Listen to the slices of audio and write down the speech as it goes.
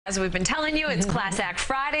As we've been telling you, it's Class Act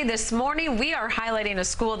Friday. This morning, we are highlighting a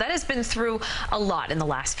school that has been through a lot in the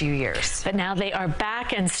last few years. But now they are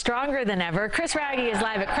back and stronger than ever. Chris Raggy is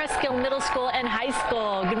live at Cresskill Middle School and High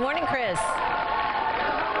School. Good morning, Chris.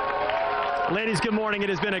 Ladies, good morning. It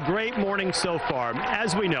has been a great morning so far.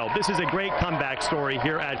 As we know, this is a great comeback story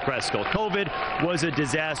here at Cresskill. COVID was a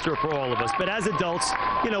disaster for all of us, but as adults,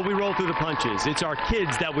 we roll through the punches. It's our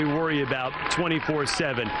kids that we worry about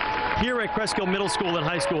 24/7. Here at Cresskill Middle School and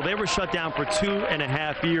High School, they were shut down for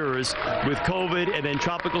 2.5 years with COVID and then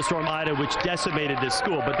Tropical Storm Ida, which decimated this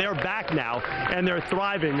school. But they're back now, and they're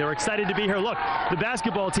thriving. They're excited to be here. Look, the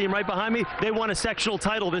basketball team right behind me, they won a sectional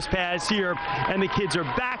title this past year, and the kids are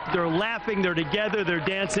back. They're laughing. They're together, they're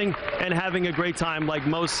dancing, and having a great time like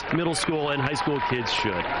most middle school and high school kids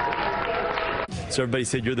should. So everybody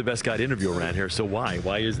said you're the best guy to interview around here, so why?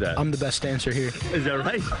 Why is that? I'm the best dancer here. Is that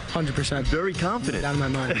right? 100%. Very confident. No doubt in my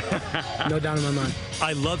mind. No doubt in my mind.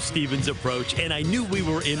 I love Steven's approach, and I knew we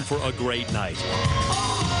were in for a great night.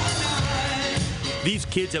 These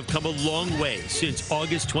kids have come a long way since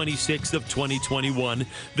August 26th of 2021,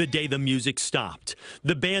 the day the music stopped.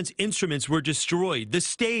 The band's instruments were destroyed. The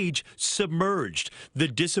stage submerged. The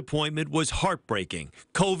disappointment was heartbreaking.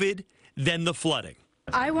 COVID, then the flooding.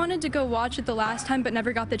 I wanted to go watch it the last time, but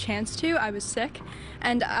never got the chance to. I was sick,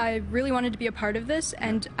 and I really wanted to be a part of this,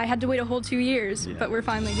 and I had to wait a whole 2 years, but we're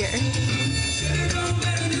finally here.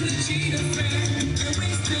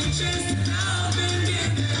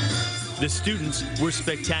 The students were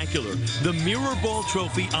spectacular. The Mirror Ball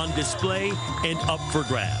Trophy on display and up for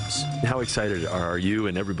grabs. How excited are you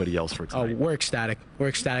and everybody else for tonight? Oh, we're ecstatic. We're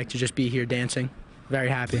ecstatic to just be here dancing. Very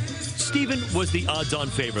happy. Steven was the odds-on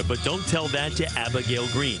favorite, but don't tell that to Abigail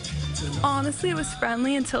Green. Honestly, it was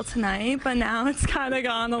friendly until tonight, but now it's kind of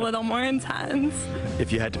gone a little more intense.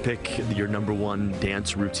 If you had to pick your #1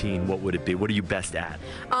 dance routine, what would it be? What are you best at?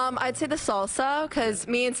 I'd say the salsa, because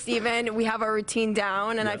me and Steven, we have our routine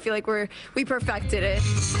down, and I feel like we perfected it.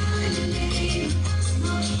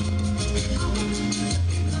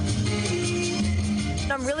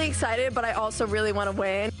 I'm really excited, but I also really want to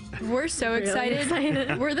win. We're so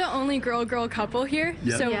excited. We're the only girl-girl couple here,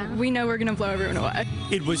 so we know we're going to blow everyone away.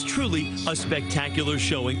 It was truly a spectacular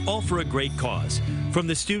showing, all for a great cause. From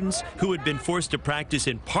the students who had been forced to practice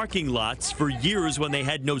in parking lots for years when they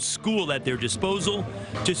had no school at their disposal,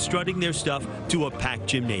 to strutting their stuff to a packed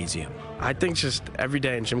gymnasium. I think just every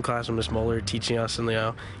day in gym class with Miss Moeller teaching us and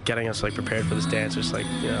getting us prepared for this dance, it's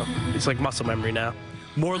it's like muscle memory now.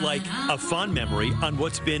 More like a fond memory on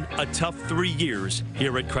what's been a tough 3 years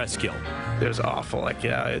here at Cresskill. It was awful.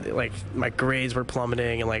 My grades were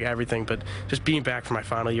plummeting and everything, but just being back for my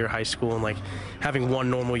final year of high school and having one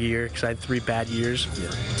normal year, because I had 3 bad years.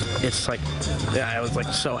 It's I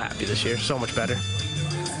was so happy this year, so much better.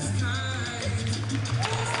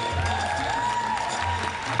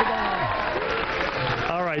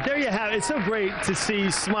 All right, there you have it. It's so great to see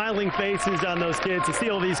smiling faces on those kids, to see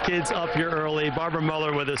all these kids up here early. Barbara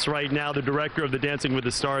Muller with us right now, the director of the Dancing with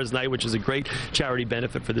the Stars Night, which is a great charity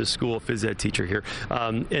benefit for this school, phys ed teacher here,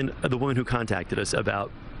 and the woman who contacted us about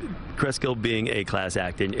Cresskill being a class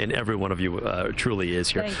act, and every one of you truly is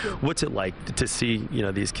here. Thank you. What's it like to see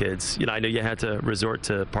these kids? I know you had to resort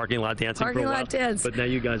to parking lot dancing for a while, Parking lot dance. but now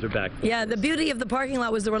you guys are back. Yeah, the beauty of the parking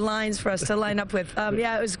lot was there were lines for us to line up with.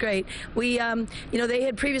 Yeah, it was great. We, they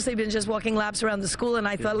had previously been just walking laps around the school, and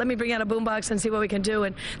I thought, let me bring out a boombox and see what we can do.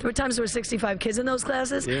 And there were times there were 65 kids in those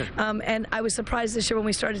classes, and I was surprised this year when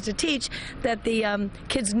we started to teach that the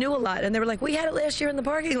kids knew a lot, and they were like, we had it last year in the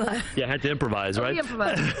parking lot. Yeah, had to improvise, right? We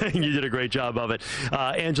improvised. You did a great job of it.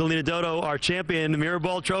 Angelina Dodo, our champion, the Mirror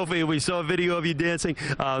Ball Trophy. We saw a video of you dancing.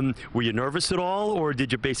 Were you nervous at all, or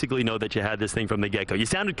did you basically know that you had this thing from the get-go? You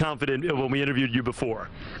sounded confident when we interviewed you before.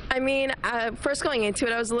 I mean, first going into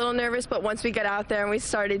it, I was a little nervous, but once we got out there and we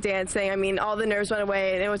started dancing, I mean, all the nerves went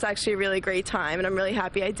away, and it was actually a really great time, and I'm really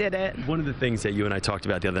happy I did it. One of the things that you and I talked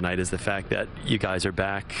about the other night is the fact that you guys are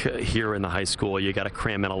back here in the high school. You got to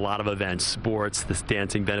cram in a lot of events, sports, this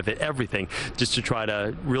dancing benefit, everything, just to try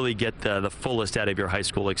to really get the fullest out of your high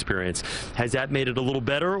school experience. Has that made it a little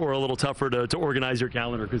better or a little tougher to organize your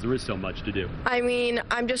calendar, because there is so much to do? I mean,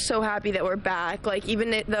 I'm just so happy that we're back.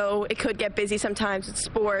 Even though it could get busy sometimes with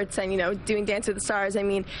sports and, doing Dance with the Stars, I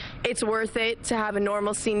mean, it's worth it to have a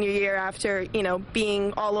normal senior year after,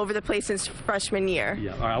 being all over the place since freshman year.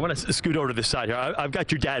 Yeah, all right, I want to scoot over to this side here. I've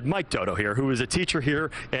got your dad, Mike Dodo, here, who is a teacher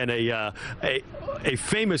here and a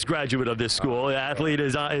famous graduate of this school. The athlete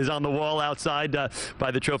is on the wall outside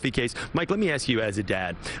by the trophy case. Mike, let me ask you as a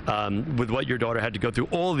dad, with what your daughter had to go through,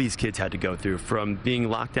 all these kids had to go through, from being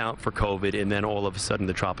locked out for COVID and then all of a sudden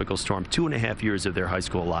the tropical storm, 2.5 years of their high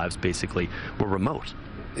school lives basically were remote.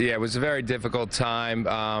 Yeah, it was a very difficult time,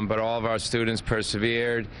 but all of our students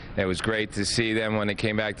persevered. It was great to see them when they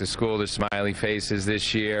came back to school, their smiley faces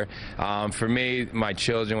this year. For me, my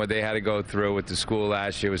children, what they had to go through with the school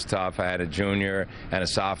last year was tough. I had a junior and a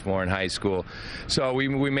sophomore in high school. So we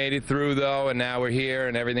made it through, though, and now we're here,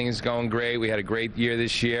 and everything is going great. We had a great year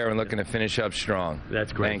this year and looking to finish up strong.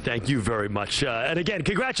 That's great. Thank you very much. And again,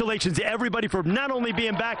 congratulations to everybody for not only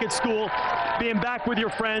being back at school, being back with your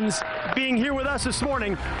friends, being here with us this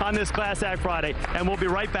morning on this Class Act Friday. And we'll be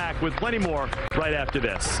right back with plenty more right after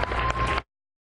this.